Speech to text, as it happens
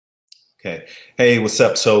Okay. Hey, what's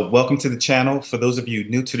up? So welcome to the channel. For those of you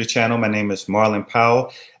new to the channel, my name is Marlon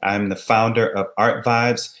Powell. I'm the founder of Art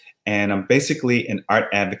Vibes, and I'm basically an art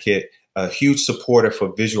advocate, a huge supporter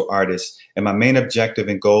for visual artists. And my main objective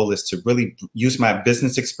and goal is to really use my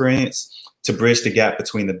business experience to bridge the gap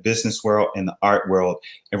between the business world and the art world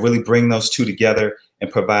and really bring those two together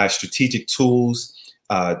and provide strategic tools,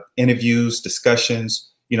 interviews,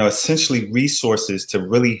 discussions, essentially resources to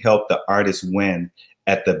really help the artist win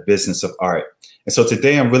at the business of art. And so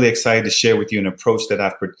today I'm really excited to share with you an approach that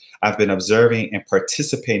I've been observing and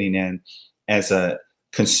participating in as a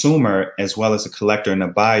consumer as well as a collector and a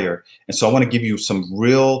buyer. And so I want to give you some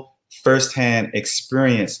real firsthand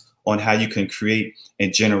experience on how you can create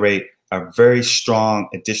and generate a very strong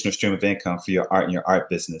additional stream of income for your art and your art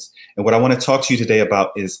business. And what I want to talk to you today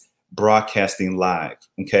about is broadcasting live,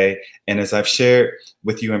 okay? And as I've shared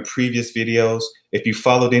with you in previous videos, if you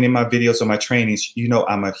followed any of my videos or my trainings, you know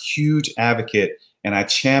I'm a huge advocate and I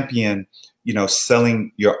champion,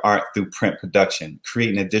 selling your art through print production,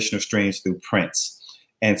 creating additional streams through prints.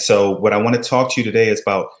 And so what I want to talk to you today is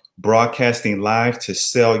about broadcasting live to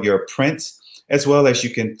sell your prints, as well as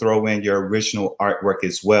you can throw in your original artwork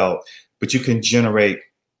as well. But you can generate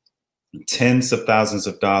tens of thousands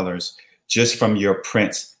of dollars just from your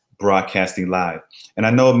prints broadcasting live. And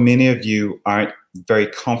I know many of you aren't very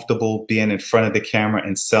comfortable being in front of the camera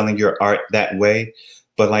and selling your art that way.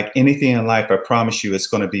 But like anything in life, I promise you, it's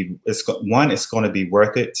going to be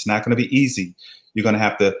worth it. It's not going to be easy. You're going to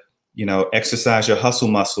have to, exercise your hustle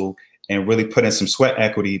muscle and really put in some sweat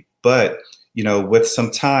equity. But, with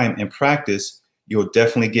some time and practice, you'll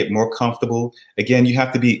definitely get more comfortable. Again, you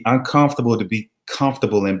have to be uncomfortable to be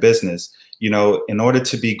comfortable in business. In order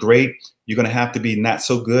to be great, you're going to have to be not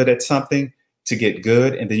so good at something to get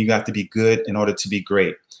good. And then you have to be good in order to be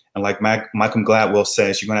great. And like Malcolm Gladwell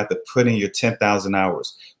says, you're going to have to put in your 10,000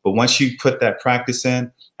 hours. But once you put that practice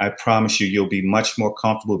in, I promise you, you'll be much more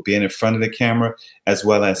comfortable being in front of the camera as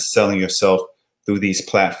well as selling yourself through these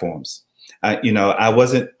platforms. I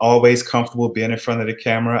wasn't always comfortable being in front of the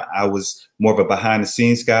camera. I was more of a behind the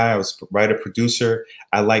scenes guy. I was a writer, producer.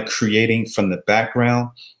 I like creating from the background.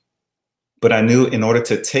 But I knew in order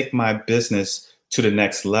to take my business to the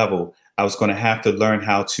next level, I was going to have to learn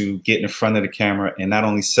how to get in front of the camera and not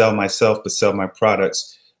only sell myself, but sell my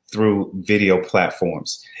products through video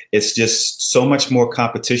platforms. It's just so much more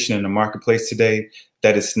competition in the marketplace today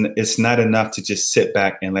that it's not enough to just sit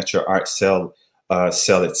back and let your art sell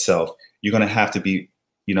itself. You're going to have to be,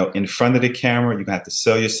 in front of the camera. You're going to have to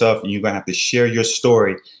sell yourself, and you're going to have to share your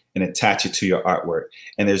story and attach it to your artwork.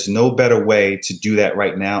 And there's no better way to do that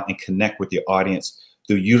right now and connect with your audience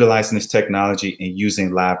through utilizing this technology and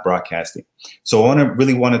using live broadcasting. So what I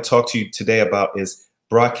really want to talk to you today about is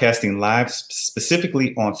broadcasting live,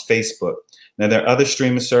 specifically on Facebook. Now, there are other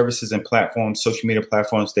streaming services and platforms, social media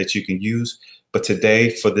platforms that you can use. But today,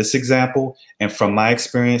 for this example, and from my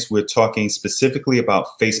experience, we're talking specifically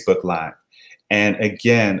about Facebook Live. And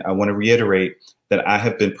again, I want to reiterate that I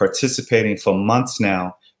have been participating for months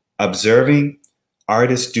now, observing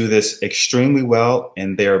artists do this extremely well,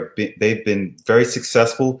 and they've been very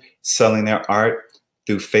successful selling their art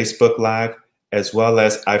through Facebook Live, as well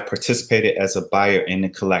as I've participated as a buyer and a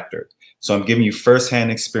collector. So I'm giving you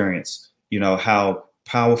firsthand experience, how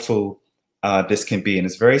powerful this can be. And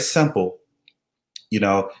it's very simple.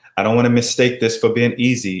 I don't want to mistake this for being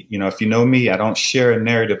easy. If you know me, I don't share a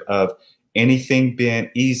narrative of anything being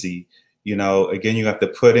easy. Again, you have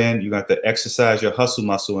to exercise your hustle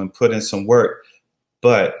muscle and put in some work,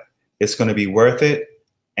 but it's going to be worth it.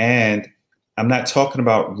 And I'm not talking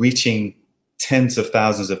about reaching tens of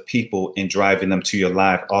thousands of people and driving them to your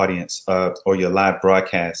live audience or your live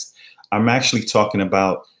broadcast. I'm actually talking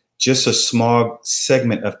about just a small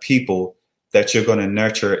segment of people that you're going to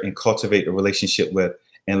nurture and cultivate a relationship with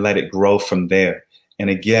and let it grow from there. And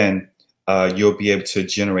again, you'll be able to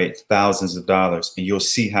generate thousands of dollars, and you'll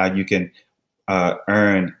see how you can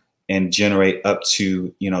earn and generate up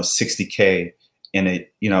to 60K in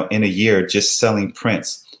a year just selling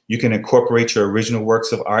prints. You can incorporate your original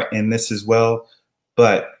works of art in this as well,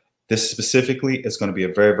 but this specifically is going to be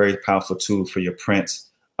a very, very powerful tool for your prints,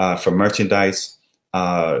 for merchandise,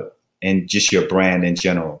 and just your brand in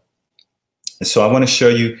general. And so I want to show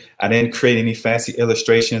you, I didn't create any fancy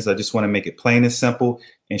illustrations. I just want to make it plain and simple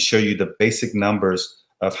and show you the basic numbers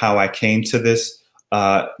of how I came to this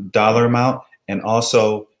dollar amount. And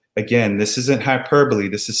also, again, this isn't hyperbole.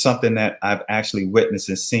 This is something that I've actually witnessed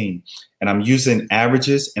and seen. And I'm using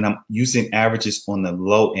averages, and I'm using averages on the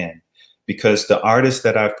low end, because the artists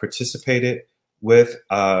that I've participated with,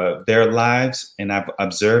 their lives, and I've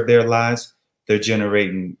observed their lives, they're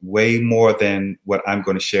generating way more than what I'm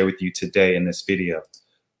going to share with you today in this video.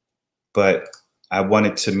 But I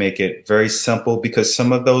wanted to make it very simple because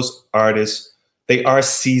some of those artists, they are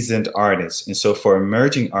seasoned artists. And so for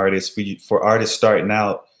emerging artists, for artists starting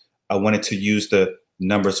out, I wanted to use the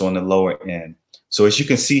numbers on the lower end. So as you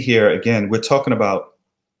can see here, again, we're talking about,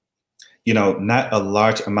 you know, not a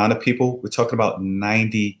large amount of people. We're talking about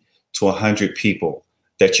 90 to 100 people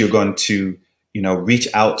that you're going to, you know, reach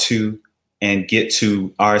out to and get to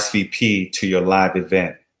RSVP to your live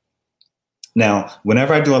event. Now,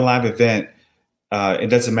 whenever I do a live event, it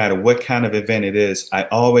doesn't matter what kind of event it is, I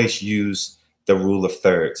always use the rule of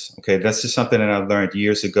thirds. Okay, that's just something that I learned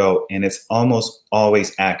years ago, and it's almost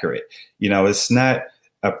always accurate. You know, it's not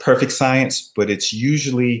a perfect science, but it's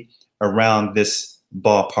usually around this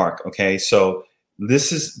ballpark. Okay, so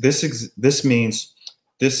this means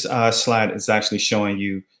this slide is actually showing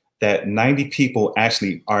you that 90 people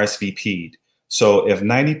actually RSVP'd. So if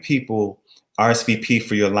 90 people RSVP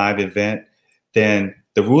for your live event, then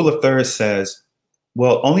the rule of thirds says,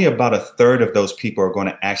 well, only about a third of those people are going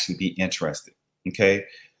to actually be interested. Okay,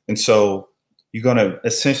 and so you're going to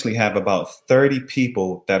essentially have about 30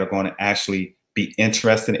 people that are going to actually be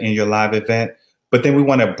interested in your live event. But then we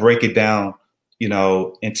want to break it down, you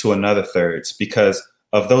know, into another thirds, because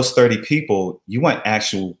of those 30 people, you want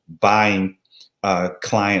actual buying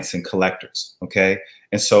clients and collectors. Okay,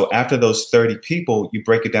 and so after those 30 people, you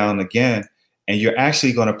break it down again, and you're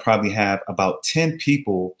actually going to probably have about 10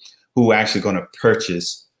 people who are actually going to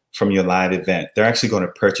purchase from your live event. They're actually going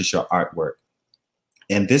to purchase your artwork.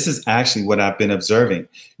 And this is actually what I've been observing.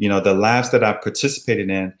 You know, the lives that I've participated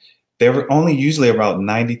in, there were only usually about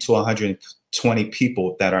 90 to 120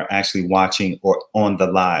 people that are actually watching or on the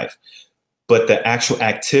live. But the actual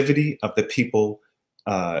activity of the people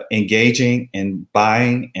engaging and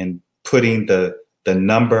buying and putting the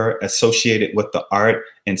number associated with the art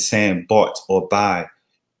and saying bought or buy,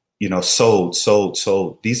 you know, sold.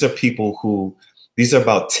 These are people who, these are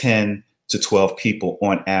about 10 to 12 people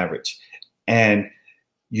on average. And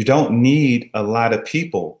you don't need a lot of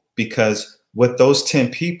people, because with those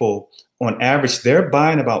 10 people on average, they're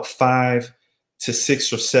buying about 5 to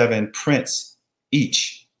 6 or 7 prints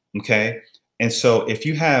each. Okay. And so if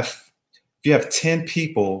you have 10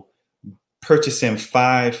 people purchasing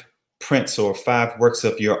 5 prints or 5 works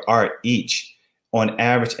of your art each, on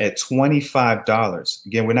average at $25.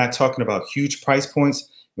 Again, we're not talking about huge price points,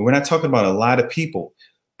 and we're not talking about a lot of people,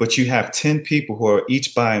 but you have 10 people who are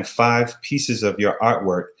each buying 5 pieces of your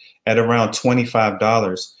artwork at around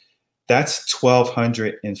 $25. That's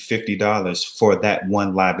 $1,250 for that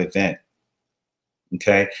one live event.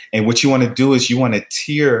 Okay. And what you want to do is you want to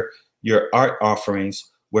tier your art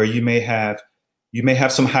offerings where you may have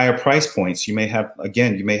some higher price points. You may have,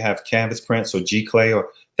 again, you may have canvas prints or G-Clay or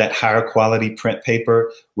that higher quality print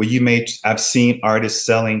paper where I've seen artists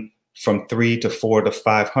selling from $300 to $400 to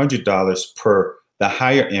 $500 per the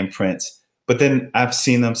higher end prints. But then I've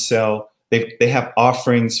seen them sell, they have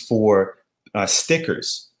offerings for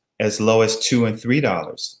stickers as low as $2 and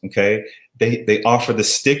 $3. Okay. They offer the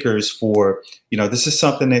stickers for, you know, this is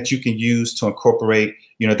something that you can use to incorporate,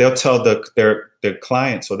 you know, they'll tell their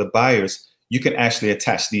clients or the buyers, you can actually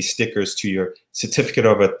attach these stickers to your certificate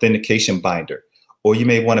of authentication binder, or you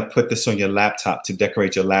may want to put this on your laptop to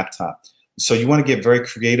decorate your laptop. So you want to get very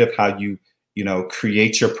creative how you know,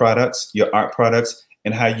 create your products, your art products,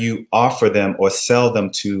 and how you offer them or sell them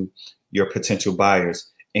to your potential buyers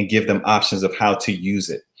and give them options of how to use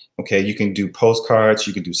it. Okay, you can do postcards,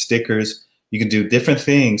 you can do stickers, you can do different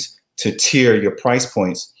things to tier your price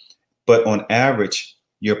points. But on average,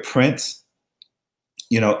 your prints,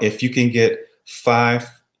 you know, if you can get 5,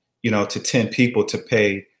 you know, to 10 people to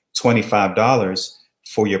pay $25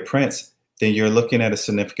 for your prints, then you're looking at a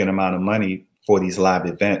significant amount of money for these live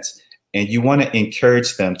events. And you want to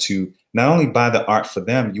encourage them to not only buy the art for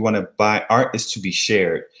them, you want to buy art is to be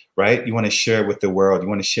shared, right? You want to share with the world. You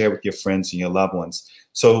want to share with your friends and your loved ones.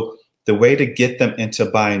 So the way to get them into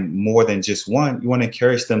buying more than just one, you want to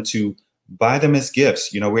encourage them to buy them as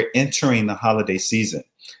gifts. You know, we're entering the holiday season.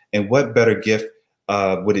 And what better gift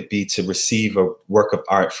would it be to receive a work of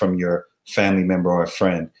art from your family member or a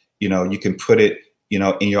friend? You know, you can put it, you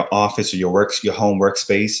know, in your office or your home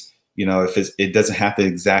workspace. You know, if it doesn't have to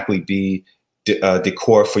exactly be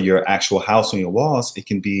decor for your actual house on your walls. It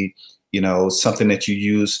can be, you know, something that you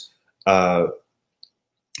use,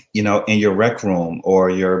 you know, in your rec room or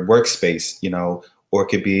your workspace, you know, or it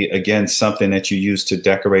could be, again, something that you use to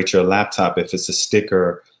decorate your laptop if it's a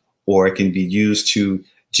sticker, or it can be used to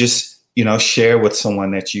just, you know, share with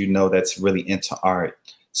someone that you know that's really into art.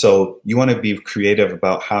 So you want to be creative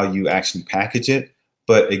about how you actually package it.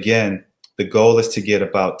 But again, the goal is to get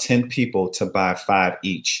about 10 people to buy 5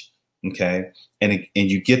 each. Okay. And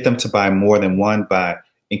you get them to buy more than one by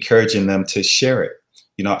encouraging them to share it.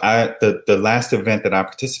 You know, the last event that I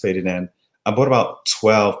participated in, I bought about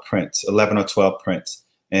 12 prints, 11 or 12 prints.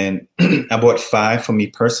 And I bought 5 for me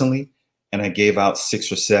personally, and I gave out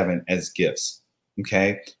 6 or 7 as gifts.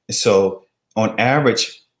 Okay. And so on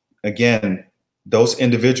average, again, those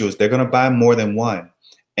individuals, they're going to buy more than one.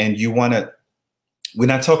 And you want to, we're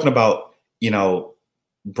not talking about, you know,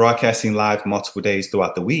 broadcasting live multiple days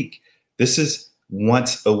throughout the week. This is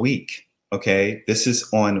once a week. Okay. This is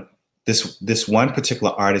on this one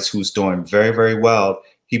particular artist who's doing very, very well.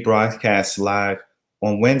 He broadcasts live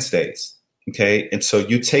on Wednesdays. Okay. And so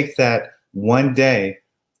you take that one day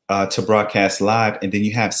to broadcast live, and then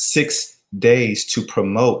you have 6 days to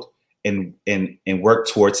promote and work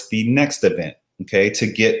towards the next event. Okay. To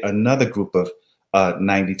get another group of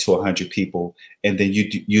 90 to 100 people. And then you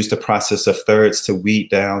use the process of thirds to weed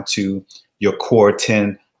down to your core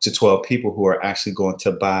 10 to 12 people who are actually going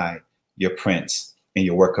to buy your prints and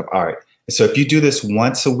your work of art. And so if you do this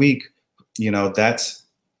once a week, you know, that's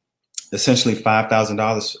essentially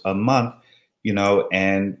 $5,000 a month, you know,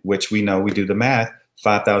 and which we know, we do the math,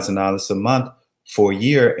 $5,000 a month for a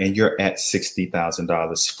year, and you're at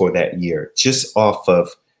 $60,000 for that year, just off of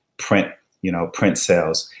print, you know, print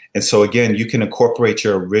sales. And so again, you can incorporate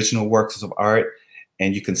your original works of art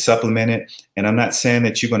and you can supplement it. And I'm not saying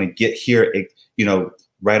that you're going to get here, you know,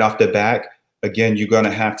 right off the bat. Again, you're going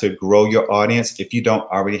to have to grow your audience. If you don't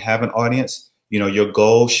already have an audience, you know, your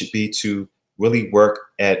goal should be to really work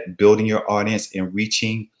at building your audience and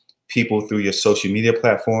reaching people through your social media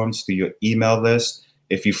platforms, through your email list.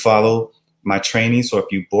 If you follow my trainings, or if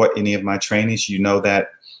you bought any of my trainings, you know that,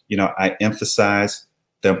 you know, I emphasize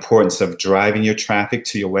the importance of driving your traffic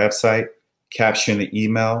to your website, capturing the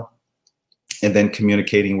email, and then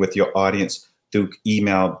communicating with your audience through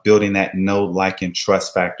email, building that know, like, and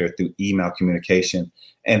trust factor through email communication.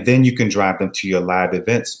 And then you can drive them to your live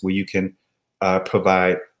events where you can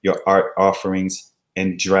provide your art offerings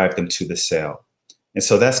and drive them to the sale. And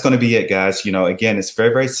so that's going to be it, guys. You know, again, it's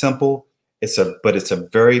very, very simple. But it's a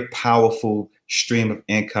very powerful stream of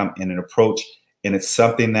income and an approach. And it's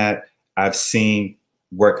something that I've seen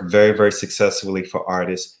work very, very successfully for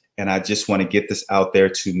artists. And I just want to get this out there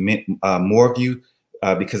to more of you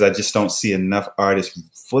because I just don't see enough artists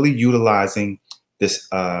fully utilizing this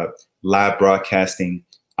live broadcasting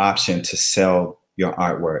option to sell your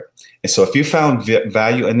artwork. And so if you found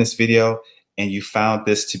value in this video and you found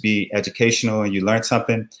this to be educational and you learned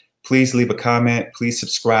something, please leave a comment. Please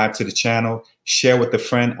subscribe to the channel. Share with a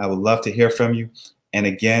friend. I would love to hear from you. And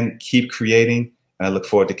again, keep creating. And I look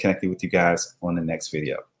forward to connecting with you guys on the next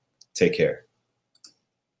video. Take care.